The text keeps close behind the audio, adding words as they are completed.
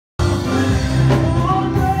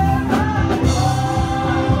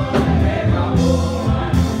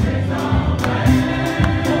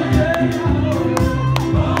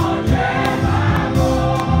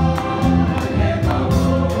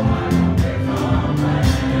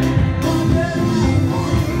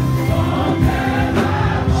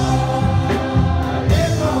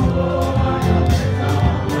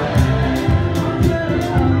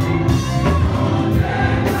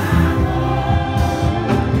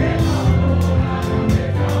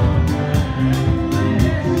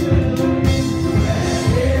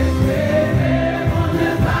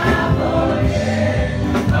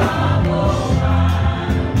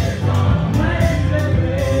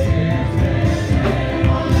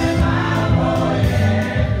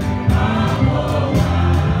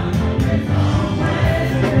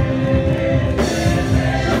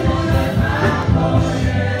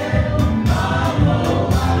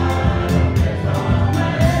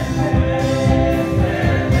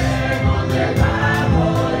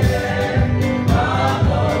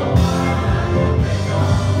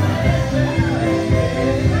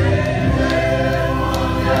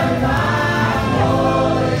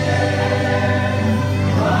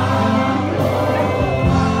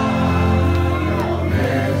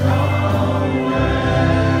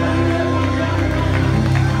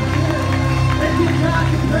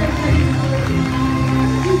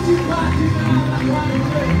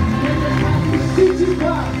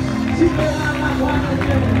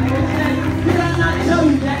Did I not tell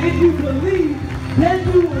you that if you believe,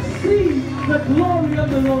 then you will see the glory of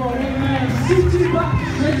the Lord? Amen. Si tu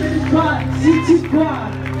crois,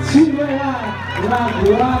 tu verras la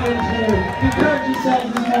gloire de Dieu. Encourage yourself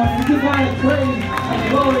this morning. We give God a praise and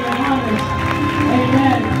glory and honor.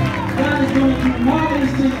 Amen. God is going to do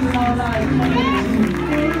marvelous things in our lives. Amen.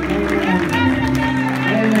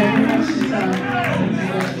 Amen.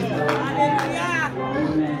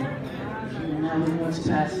 Amen. Now we want to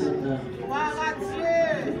pass the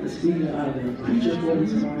speaker, the preacher for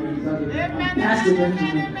this morning, Brother Pastor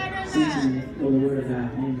Benjamin Simpson, for the Word of God.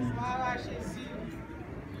 Amen.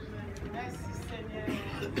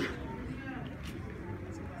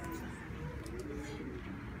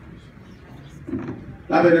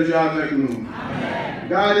 La paix de Dieu avec nous.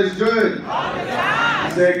 God is good. I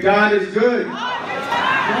said God is good.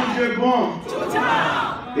 Bon Dieu bon.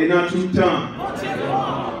 Et dans tout temps.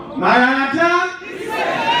 Maranatha.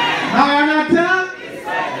 Maranatha.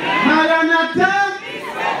 Maranatha.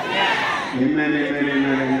 Amen, amen, amen,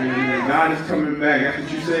 amen. God is coming back. That's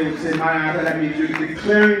what you say when you say Maranatha. That means you're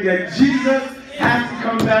declaring that Jesus has to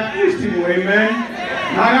come back for his people. Amen.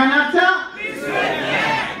 Maranatha.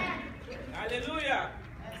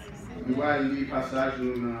 Nous allons lire le passage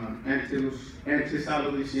dans 1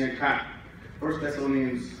 Thessaloniciens 4, 1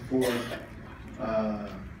 Thessalonians 4,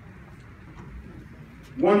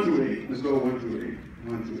 1 through 8. Let's go 1 through 8.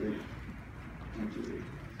 1 through 8. 1 through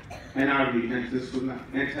 8. NRV, 1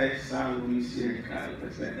 Thessaloniciens 4.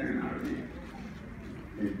 That's that NRV.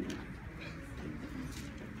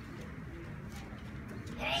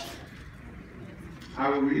 I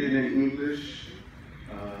will read it in English,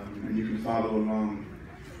 and you can follow along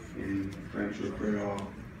in French or Creole.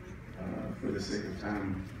 For the sake of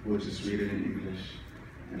time, we'll just read it in English,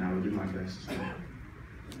 and I will do my best to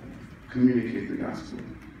communicate the gospel.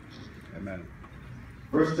 Amen.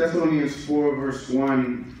 1 Thessalonians 4, verse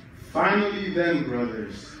 1. Finally then,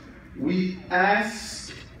 brothers, we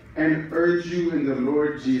ask and urge you in the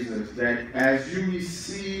Lord Jesus that as you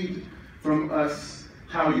received from us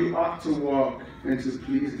how you ought to walk and to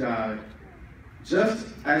please God, just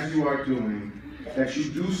as you are doing, that you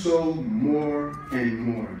do so more and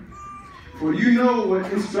more. For you know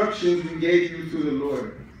what instructions we gave you through the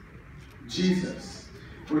Lord Jesus.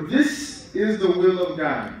 For this is the will of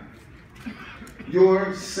God,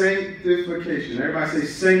 your sanctification. Everybody say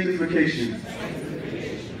sanctification.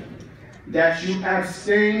 That you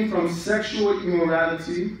abstain from sexual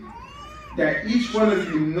immorality, that each one of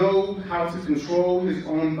you know how to control his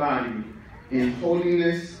own body in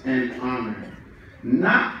holiness and honor,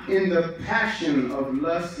 not in the passion of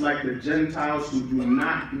lust like the Gentiles who do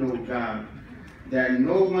not know God, that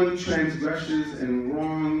no one transgresses and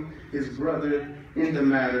wrong his brother in the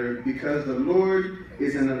matter, because the Lord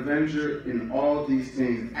is an avenger in all these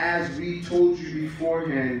things, as we told you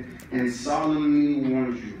beforehand and solemnly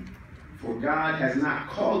warned you. For God has not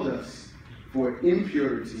called us for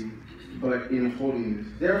impurity, but in holiness.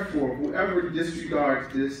 Therefore, whoever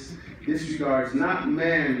disregards this, disregards not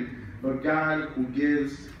man, but God who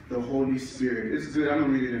gives the Holy Spirit. It's good, I'm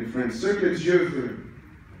going to read it in French. Ce que Dieu veut,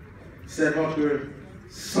 c'est votre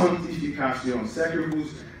sanctification. C'est que vous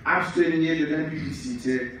absteniez de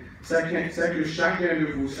l'impudicité. C'est que chacun de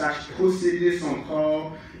vous sache posséder son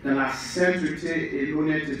corps dans la sainteté et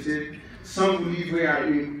l'honnêteté, sans vous livrer à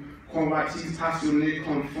une convoitise passionnée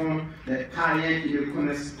comme font les païens qui ne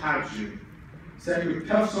connaissent pas Dieu. C'est que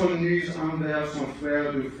personne n'use envers son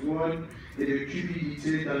frère de fraude et de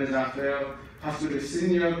cupidité dans les affaires, parce que le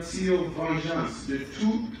Seigneur tire vengeance de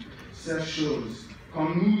toutes ces choses,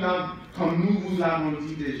 comme nous vous l'avons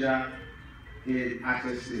dit déjà et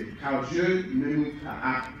attesté. Car Dieu ne nous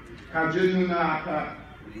a pas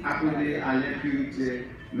appelés à l'impurité,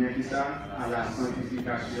 mais à la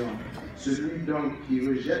sanctification. Celui donc qui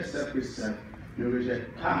rejette ses préceptes ne rejette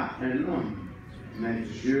pas un homme, mais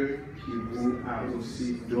Dieu qui vous a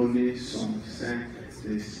aussi donné son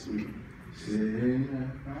Saint-Esprit. Seigneur,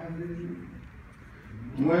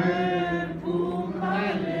 moi pour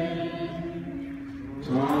aller,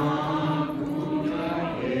 toi pour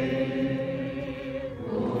aller,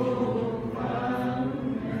 oh Père,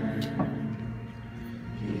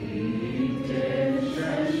 qui t'ai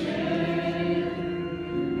cherché,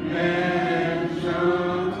 mais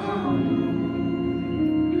j'entends,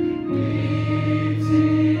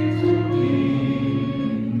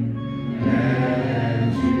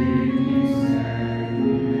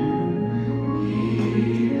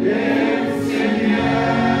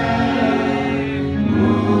 Seigneur,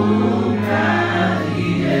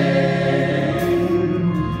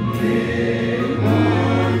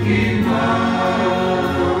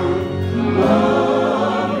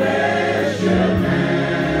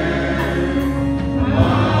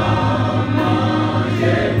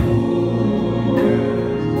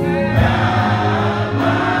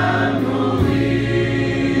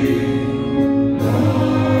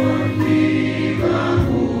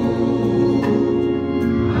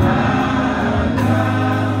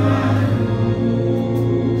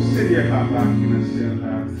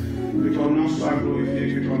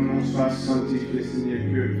 on soit sanctifié, Seigneur,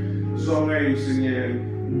 que nos oreilles, Seigneur,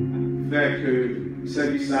 fait que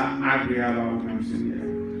service agréable à nous, Seigneur.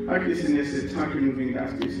 Ok, Seigneur, c'est temps que nous venons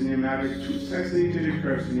gaspiller, Seigneur, mais avec toute sincérité de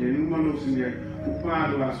cœur, Seigneur, nous demandons, Seigneur, pour prendre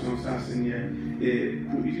l'adoration, ça, Seigneur, et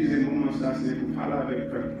pour utiliser le moment, ça, Seigneur, pour parler avec le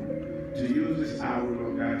peuple. To use this hour,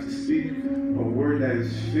 Lord God, to speak a word that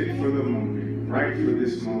is fit for the moment, right for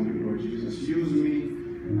this moment, Lord Jesus. Use me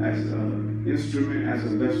as an instrument, as a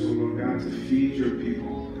vessel, Lord God, to feed your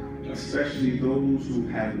people, especially those who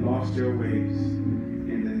have lost their ways.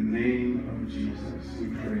 In the name of Jesus, we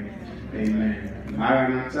pray. Amen.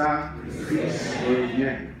 Maranatha,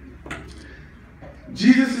 again.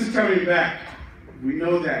 Jesus is coming back. We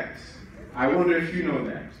know that. I wonder if you know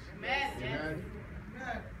that. Amen.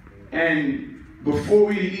 And before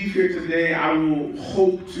we leave here today, I will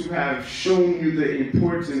hope to have shown you the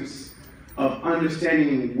importance of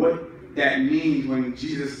understanding what that means when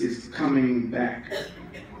Jesus is coming back.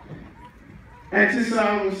 And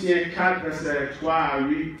Thessaloniciens 4, verset 3 à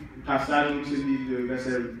 8, passage de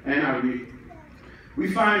verset 1 à 8, we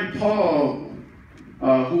find Paul,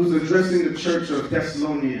 who's addressing the church of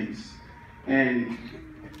Thessalonians. And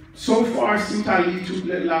so far, si tu as lu toute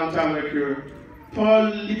l'autre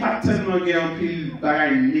Paul n'est pas tellement un pile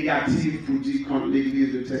bagaille négatif pour dire contre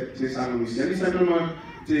l'église de Thessaloniciens. Il simplement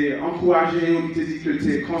encouragé, il t'a dit que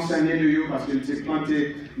tu es concerné de eux parce que tu as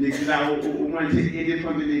planté l'église là, au moins tu as aidé à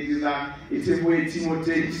planter l'église là, et tu as envoyé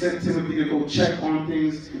Timothée, he sent Timothy to go check on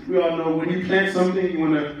things. We all know when you plant something, you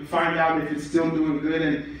want to find out if it's still doing good.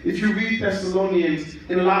 And if you read Thessalonians,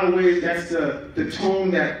 in a lot of ways, that's the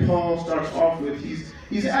tone that Paul starts off with.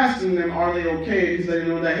 He's asking them, are they okay? He's letting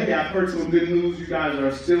them know that, hey, I've heard some good news. You guys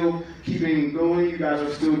are still keeping going. You guys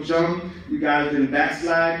are still jumping. You guys didn't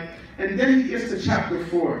backslide. And then he gets to chapter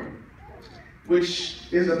 4, which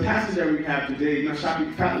is a passage that we have today, dans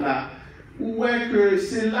chapitre 4 là, où est que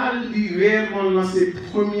c'est là qu'il réellement dans ses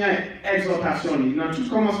premières exhortations. Dans tout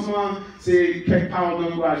commencement, c'est quelques paroles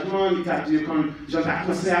d'encouragement. Il t'a dit, quand Jean t'a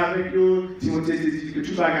conseillé avec eux, Timothée t'a dit que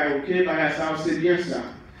tout bagaille ok, bagaille ça, c'est bien ça.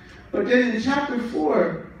 But then in chapter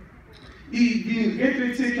 4, il vient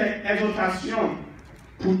répéter quelques exhortations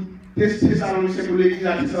pour Thessaloniciens, pour l'église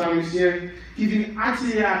à Thessaloniciens, qui vient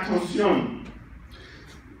attirer l'attention.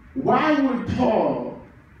 Why would Paul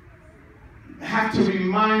have to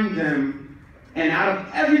remind them, and out of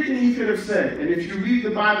everything he could have said, and if you read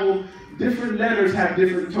the Bible, different letters have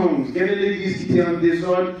different tones. Regardez l'église qui était en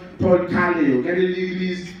désordre, Paul calé. Regardez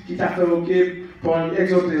l'église qui t'a fait ok, Paul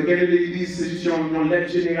exhorté. Regardez l'église, c'est juste une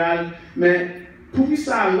lettre générale. Mais pour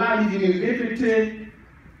ça, là, il vient répéter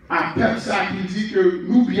à personne qui dit que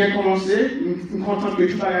nous bien commencé, nous sommes contents que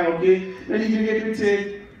tout va ok. Mais il vient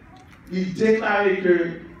répéter, il déclare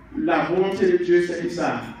que la volonté de Dieu, c'est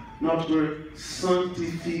ça, notre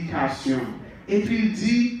sanctification. Et puis il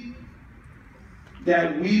dit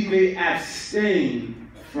that we may abstain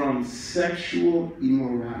from sexual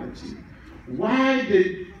immorality. Why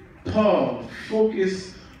did Paul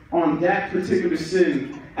focus on that particular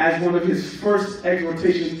sin as one of his first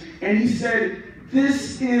exhortations? And he said,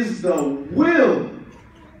 this is the will.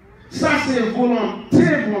 Ça c'est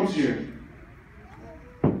volonté, mon Dieu.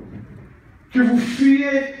 Que vous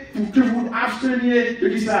fuyez, que vous absteniez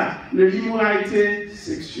de ça, de l'immoralité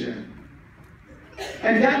sexuelle.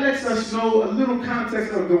 And that lets us know a little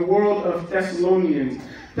context of the world of Thessalonians.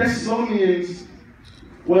 Thessalonians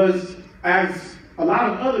was, as a lot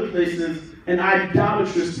of other places, an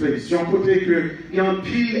idolatrous place. J'en côté que il y a un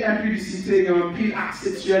pile impudicité, il y a un pile acte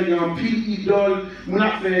sexuel, il y a un pile idole. On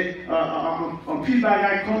a fait un pile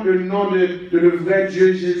bagaille contre le nom de le vrai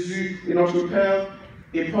Dieu Jésus et notre Père.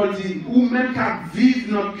 Et Paul dit, ou même qu'à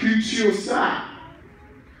vivre notre culture ça,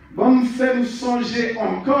 bon nous fait nous songer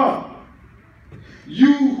encore.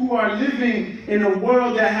 You who are living in a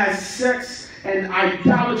world that has sex and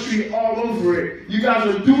idolatry all over it, you guys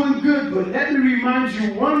are doing good, but let me remind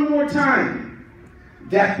you one more time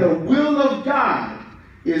that the will of God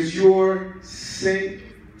is your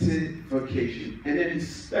sanctification. And then he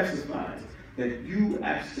specifies that you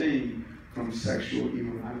abstain from sexual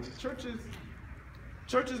immorality.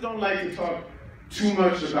 Churches don't like to talk too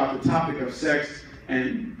much about the topic of sex,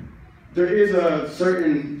 and there is a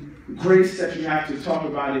certain grace that you have to talk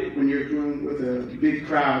about it when you're doing with a big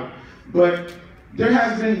crowd. But there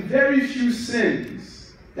has been very few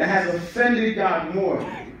sins that has offended God more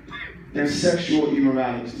than sexual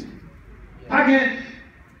immorality. Pas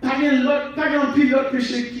un pilote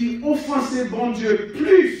péché qui offensait bon Dieu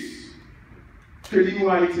plus que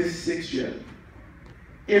l'immoralité sexuelle.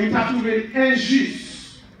 Et on t'a trouvé injuste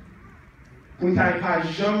pour ne pas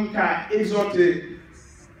jamais exhorter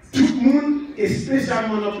tout le monde, et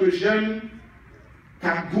spécialement notre jeune, qui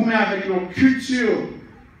a goûté avec une culture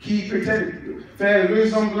qui peut-être fait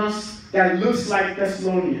ressemblance that looks like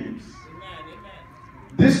Thessalonians.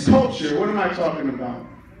 This culture, what am I talking about?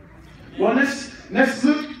 Well, let's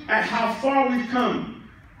look at how far we've come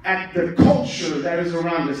at the culture that is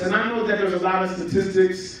around us. And I know that there's a lot of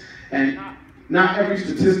statistics, and not every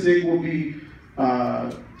statistic will be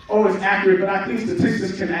always accurate, but I think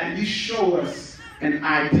statistics can at least show us an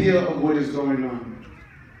idea of what is going on.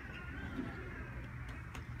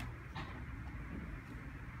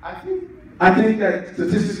 I think that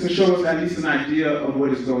statistics can show us at least an idea of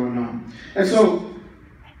what is going on. And so,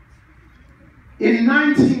 in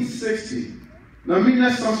 1960, dans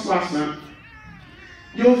 1960,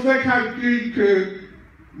 ils ont fait calcul que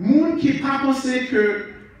moun qui pas pensé que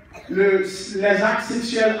les actes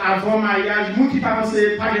sexuels avant mariage, moun qui pas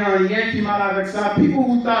pensé pas rien qui mal avec ça, people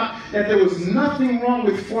who thought that there was nothing wrong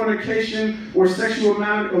with fornication or sexual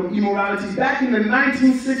immorality back in the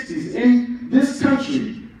 1960s in this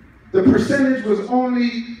country. The percentage was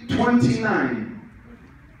only 29.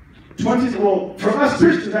 Well, for us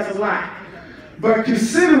Christians, that's a lot. But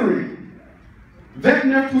considering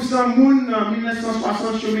 29% moun en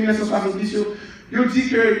 1960, 1970, yo dit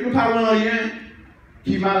que yo pas rien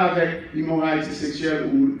qui mal avec l'immoralité sexuelle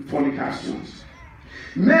ou fornication.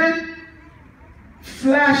 Mais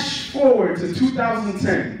flash forward to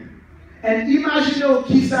 2010 and imaginez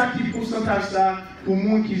qui ça qui pourcentage ça pour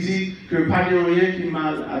moun qui dit que pas rien qui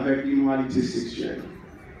mal avec l'immoralité sexuelle.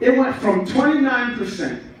 It went from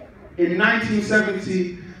 29% in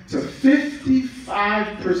 1970 to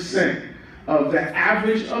 55% of the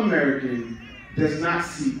average American does not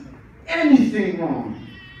see anything wrong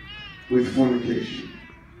with fornication.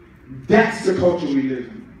 That's the culture we live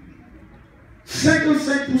in.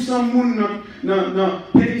 55% moun dans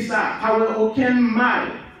pays ça, pas aucun mal.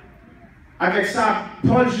 Avec ça,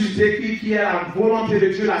 Paul juste décrit qui est la volonté de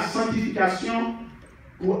Dieu, la sanctification,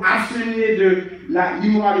 pour assumer de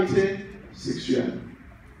l'immoralité sexuelle.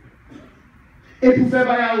 Et pour faire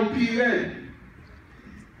bailler au pire,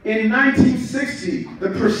 in 1960, the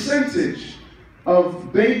percentage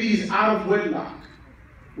of babies out of wedlock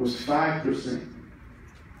was 5%.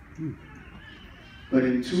 But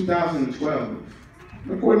in 2012,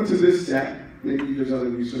 according to this stat, maybe there's other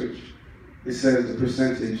research, it says the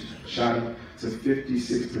percentage shot up to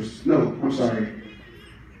 56%. No, I'm sorry,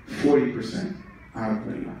 40% out of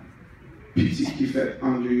wedlock. Petit qui fait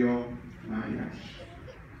embryon mariage.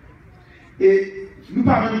 Et nous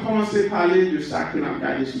pas même commencer à parler de ça que nous avons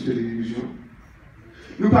regardé sur la télévision.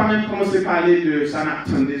 Nous pas même commencer à parler de ça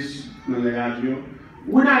qu'on attendait dans les radios.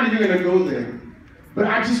 We're not even going to go there. But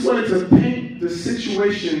I just wanted to paint the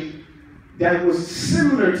situation that was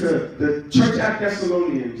similar to the church at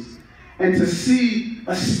Thessalonians, and to see,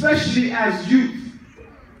 especially as youth,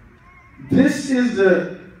 this is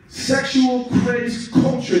the sexual crazed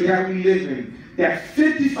culture that we live in. That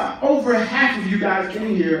 55, over half of you guys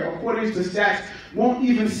in here, according to stats, won't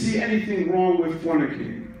even see anything wrong with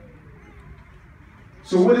fornicating.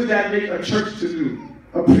 So what does that make a church to do,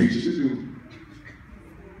 a preacher to do?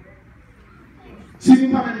 Si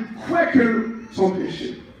nous parlons quoi que son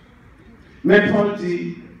péché, mais Paul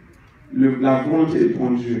dit, la volonté de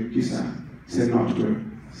bon Dieu, qui ça? C'est notre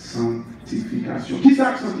sanctification. Qui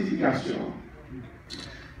ça, sanctification?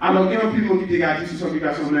 Alors, il y a un peu de monde qui regarde sur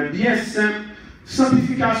sanctification, mais bien simple.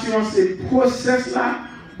 Sanctification, c'est le process là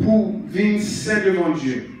pour venir saint devant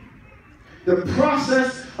Dieu. The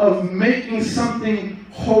process of making something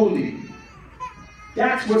holy.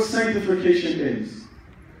 That's what sanctification is.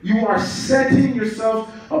 You are setting yourself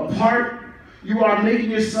apart. You are making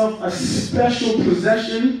yourself a special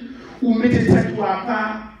possession. Ou mettez tête à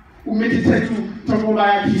part. Ou mettez tête ton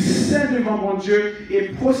combat qui saint devant mon Dieu. Et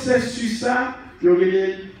processus ça, il y a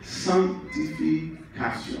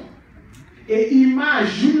sanctification. Et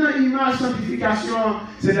image, une image sanctification,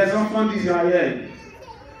 c'est les enfants d'Israël.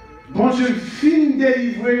 Bon Dieu fin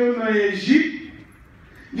délivrer dans l'Égypte,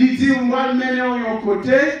 il dit on va le mener en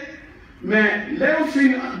côté, mais là on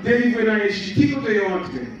fin délivrer dans l'Égypte, qui côté est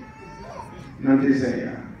entré? Dans le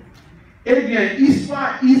désert. Eh bien,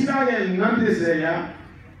 histoire Israël dans le désert,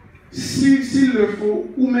 s'il le faut,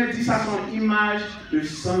 ou mettre ça son image de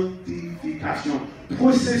sanctification.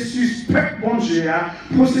 Processus peuple bon Dieu,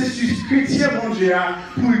 processus chrétien bon Dieu,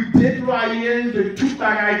 pour déployer de tout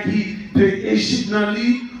bagaille qui de Égypte dans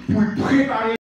l'île, pour préparer